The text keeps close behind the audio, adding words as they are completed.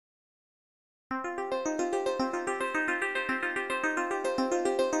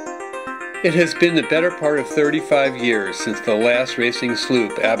It has been the better part of 35 years since the last racing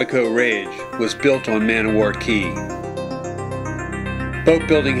sloop, Abaco Rage, was built on Man O War Cay. Boat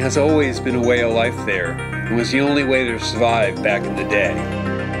building has always been a way of life there, and was the only way to survive back in the day.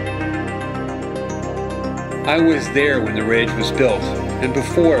 I was there when the Rage was built, and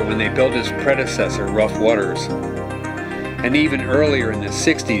before when they built its predecessor, Rough Waters, and even earlier in the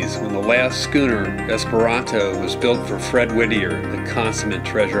 60s when the last schooner, Esperanto, was built for Fred Whittier, the consummate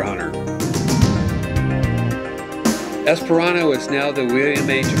treasure hunter. Esperanto is now the William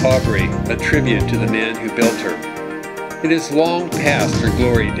H. Aubrey, a tribute to the man who built her. It is long past her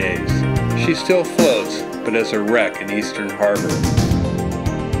glory days. She still floats, but as a wreck in Eastern Harbor.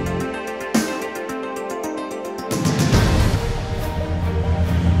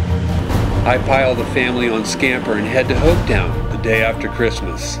 I pile the family on Scamper and head to Hopetown the day after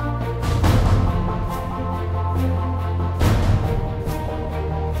Christmas.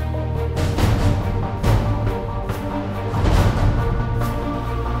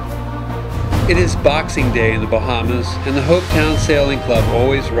 It is Boxing Day in the Bahamas, and the Hopetown Sailing Club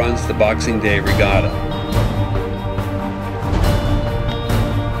always runs the Boxing Day Regatta.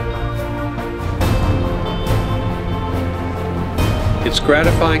 It's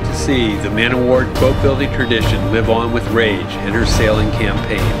gratifying to see the Man O War boat building tradition live on with Rage and her sailing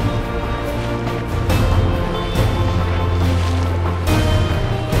campaign.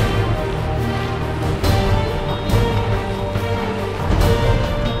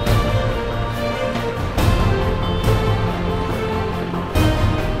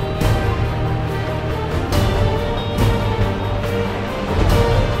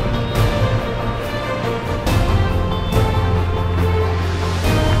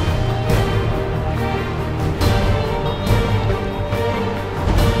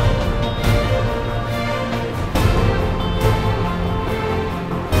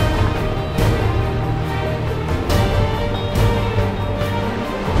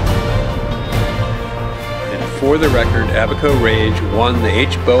 For the record, Abaco Rage won the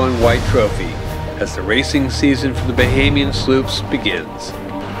H. Bowen White Trophy as the racing season for the Bahamian Sloops begins.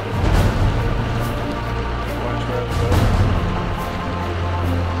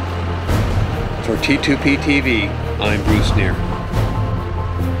 For T2P TV, I'm Bruce Neer.